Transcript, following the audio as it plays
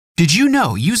Did you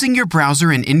know using your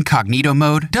browser in incognito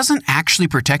mode doesn't actually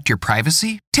protect your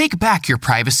privacy? Take back your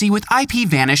privacy with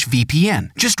IPVanish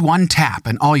VPN. Just one tap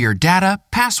and all your data,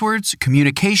 passwords,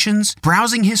 communications,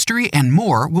 browsing history, and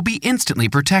more will be instantly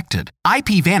protected.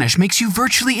 IPVanish makes you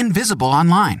virtually invisible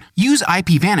online. Use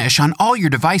IPVanish on all your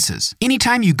devices,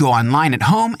 anytime you go online at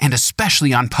home and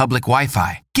especially on public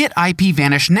Wi-Fi. Get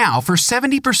IPVanish now for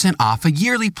 70% off a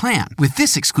yearly plan with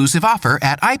this exclusive offer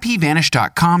at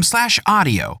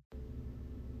ipvanish.com/audio.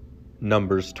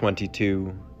 Numbers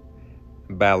 22.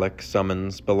 Balak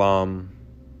summons Balaam.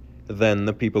 Then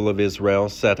the people of Israel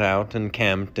set out and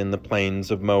camped in the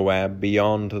plains of Moab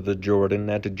beyond the Jordan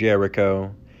at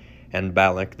Jericho. And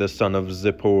Balak the son of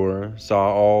Zippor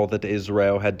saw all that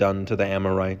Israel had done to the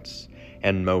Amorites,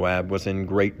 and Moab was in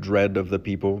great dread of the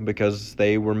people because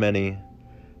they were many.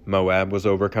 Moab was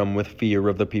overcome with fear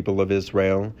of the people of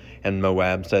Israel, and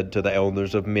Moab said to the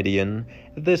elders of Midian,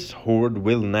 "This horde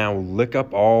will now lick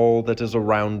up all that is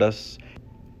around us,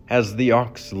 as the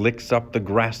ox licks up the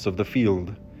grass of the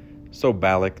field." So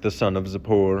Balak the son of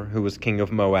Zippor, who was king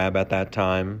of Moab at that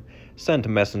time, sent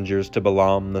messengers to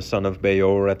Balaam the son of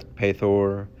Beor at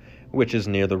Pethor, which is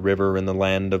near the river in the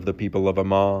land of the people of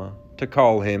Ammah, to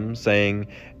call him, saying,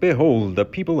 "Behold, the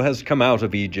people has come out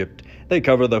of Egypt. They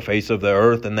cover the face of the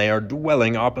earth, and they are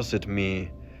dwelling opposite me.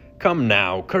 Come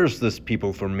now, curse this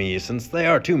people for me, since they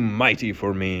are too mighty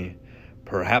for me.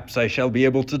 Perhaps I shall be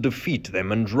able to defeat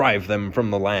them and drive them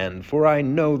from the land, for I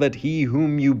know that he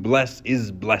whom you bless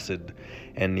is blessed,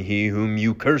 and he whom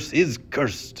you curse is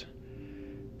cursed."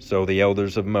 So the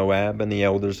elders of Moab and the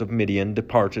elders of Midian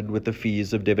departed with the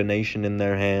fees of divination in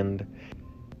their hand.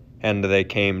 And they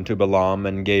came to Balaam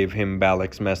and gave him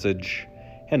Balak's message.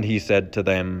 And he said to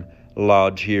them,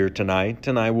 "Lodge here tonight,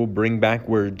 and I will bring back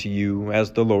word to you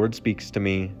as the Lord speaks to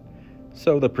me."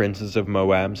 So the princes of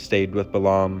Moab stayed with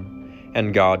Balaam.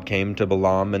 And God came to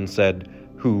Balaam and said,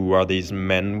 "Who are these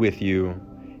men with you?"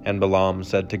 And Balaam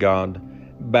said to God,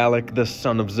 "Balak the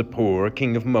son of Zippor,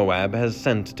 king of Moab, has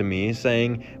sent to me,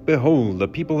 saying, 'Behold, the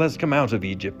people has come out of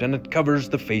Egypt, and it covers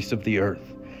the face of the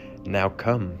earth. Now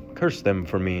come, curse them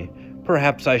for me.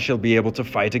 Perhaps I shall be able to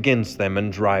fight against them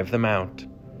and drive them out."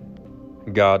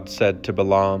 God said to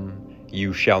Balaam,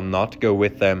 "You shall not go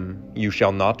with them. You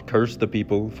shall not curse the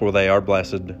people, for they are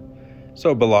blessed."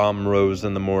 So Balaam rose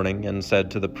in the morning and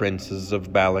said to the princes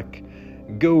of Balak,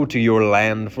 "Go to your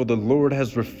land, for the Lord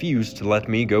has refused to let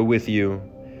me go with you."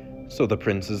 So the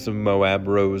princes of Moab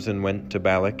rose and went to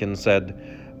Balak and said,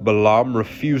 "Balaam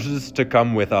refuses to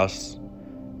come with us."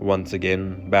 Once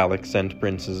again Balak sent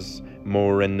princes,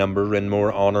 more in number and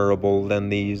more honorable than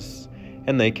these.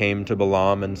 And they came to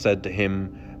Balaam and said to him,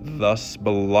 "Thus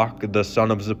Balak the son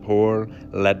of Zippor,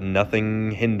 let nothing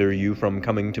hinder you from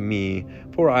coming to me,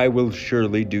 for I will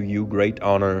surely do you great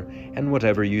honor, and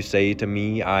whatever you say to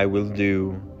me I will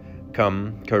do.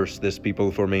 Come, curse this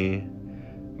people for me."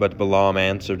 But Balaam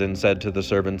answered and said to the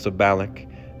servants of Balak,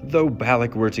 "Though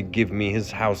Balak were to give me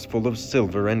his house full of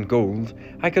silver and gold,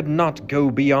 I could not go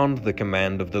beyond the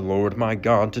command of the Lord my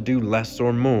God to do less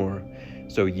or more.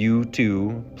 So you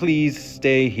too, please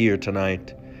stay here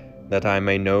tonight, that I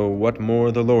may know what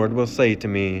more the Lord will say to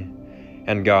me."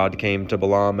 And God came to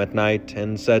Balaam at night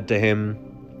and said to him,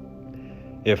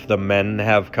 "If the men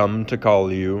have come to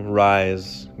call you,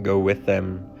 rise, go with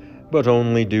them, but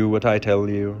only do what I tell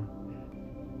you."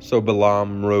 So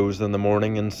Balaam rose in the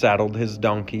morning and saddled his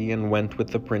donkey and went with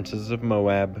the princes of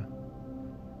Moab.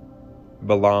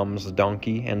 Balaam's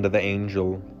donkey and the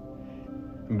angel.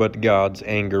 But God's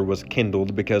anger was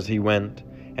kindled because he went,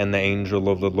 and the angel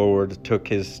of the Lord took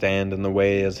his stand in the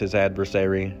way as his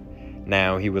adversary.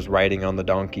 Now he was riding on the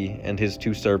donkey, and his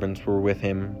 2 servants were with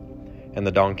him. And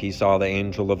the donkey saw the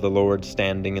angel of the Lord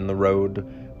standing in the road,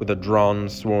 with a drawn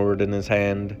sword in his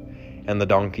hand. And the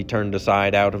donkey turned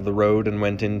aside out of the road and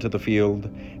went into the field,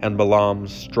 and Balaam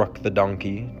struck the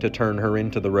donkey to turn her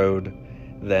into the road.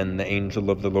 Then the angel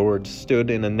of the Lord stood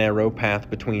in a narrow path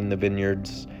between the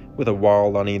vineyards, with a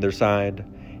wall on either side.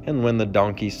 And when the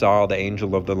donkey saw the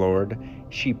angel of the Lord,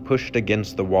 she pushed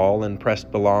against the wall and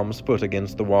pressed Balaam's foot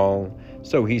against the wall,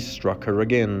 so he struck her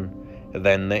again.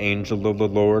 Then the angel of the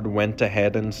Lord went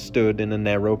ahead and stood in a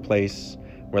narrow place,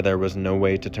 where there was no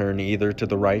way to turn either to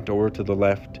the right or to the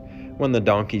left. When the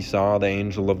donkey saw the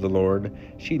angel of the Lord,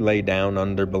 she lay down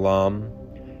under Balaam.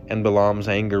 And Balaam's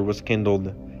anger was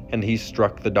kindled, and he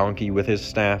struck the donkey with his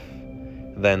staff.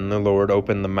 Then the Lord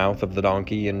opened the mouth of the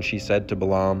donkey, and she said to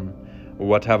Balaam,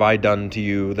 "What have I done to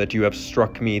you, that you have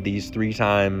struck me these 3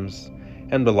 times?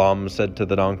 And Balaam said to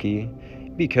the donkey,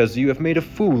 "Because you have made a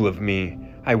fool of me.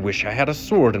 I wish I had a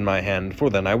sword in my hand, for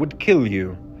then I would kill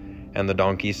you." And the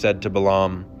donkey said to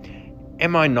Balaam,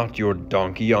 Am I not your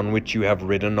donkey on which you have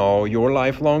ridden all your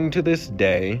life long to this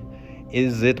day?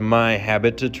 Is it my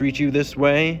habit to treat you this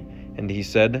way?" And he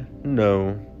said,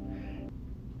 "No."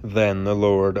 Then the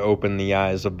Lord opened the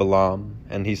eyes of Balaam,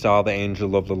 and he saw the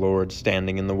angel of the Lord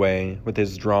standing in the way, with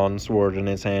his drawn sword in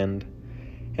his hand.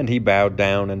 And he bowed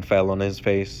down and fell on his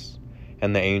face.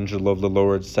 And the angel of the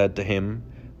Lord said to him,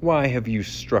 "Why have you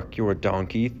struck your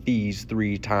donkey these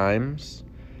 3 times?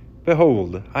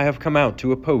 Behold, I have come out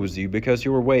to oppose you, because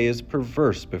your way is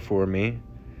perverse before me.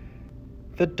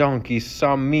 The donkey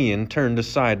saw me and turned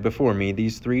aside before me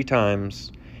these 3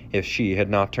 times. If she had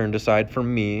not turned aside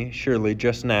from me, surely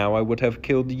just now I would have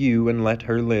killed you and let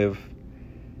her live."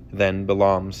 Then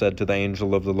Balaam said to the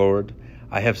angel of the Lord,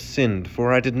 "I have sinned,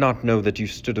 for I did not know that you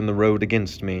stood in the road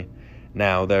against me.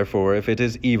 Now, therefore, if it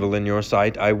is evil in your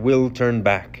sight, I will turn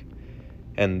back."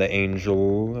 And the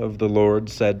angel of the Lord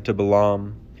said to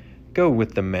Balaam, "Go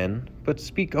with the men, but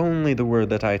speak only the word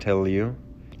that I tell you."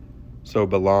 So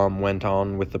Balaam went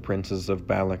on with the princes of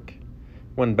Balak.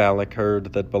 When Balak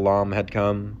heard that Balaam had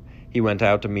come, he went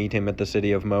out to meet him at the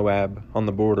city of Moab, on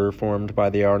the border formed by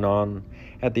the Arnon,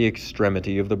 at the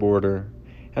extremity of the border.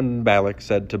 And Balak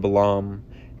said to Balaam,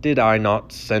 "Did I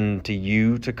not send to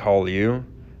you to call you?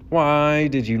 Why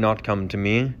did you not come to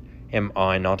me? Am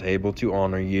I not able to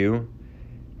honor you?"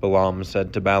 Balaam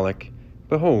said to Balak,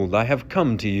 "Behold, I have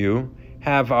come to you.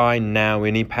 Have I now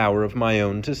any power of my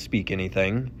own to speak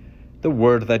anything? The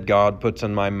word that God puts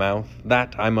in my mouth,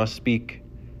 that I must speak."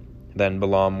 Then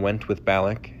Balaam went with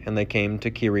Balak, and they came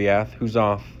to Kiriath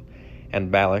Huzoth.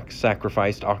 And Balak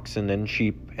sacrificed oxen and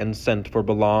sheep, and sent for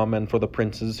Balaam and for the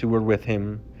princes who were with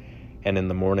him. And in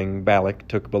the morning Balak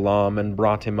took Balaam and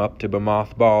brought him up to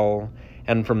Bamoth Baal,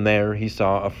 and from there he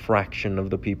saw a fraction of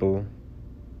the people.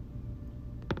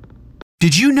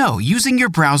 Did you know using your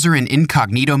browser in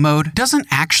incognito mode doesn't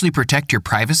actually protect your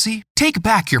privacy? Take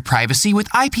back your privacy with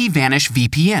IPVanish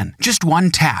VPN. Just one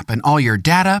tap and all your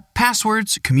data,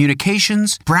 passwords,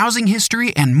 communications, browsing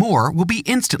history, and more will be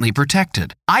instantly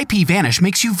protected. IPVanish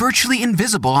makes you virtually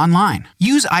invisible online.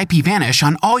 Use IPVanish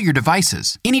on all your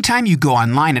devices, anytime you go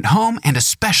online at home and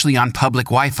especially on public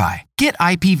Wi-Fi. Get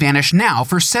IPVanish now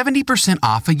for 70%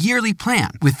 off a yearly plan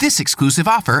with this exclusive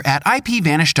offer at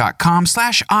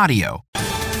ipvanish.com/audio.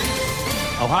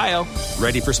 Ohio,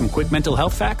 ready for some quick mental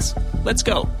health facts? Let's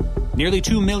go. Nearly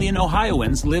 2 million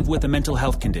Ohioans live with a mental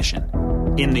health condition.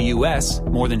 In the U.S.,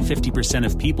 more than 50%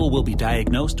 of people will be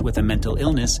diagnosed with a mental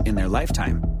illness in their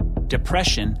lifetime.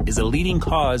 Depression is a leading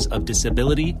cause of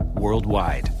disability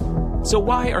worldwide. So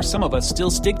why are some of us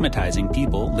still stigmatizing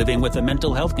people living with a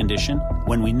mental health condition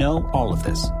when we know all of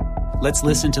this? Let's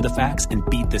listen to the facts and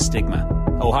beat the stigma.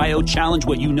 Ohio, challenge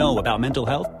what you know about mental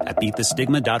health at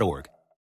beatthestigma.org.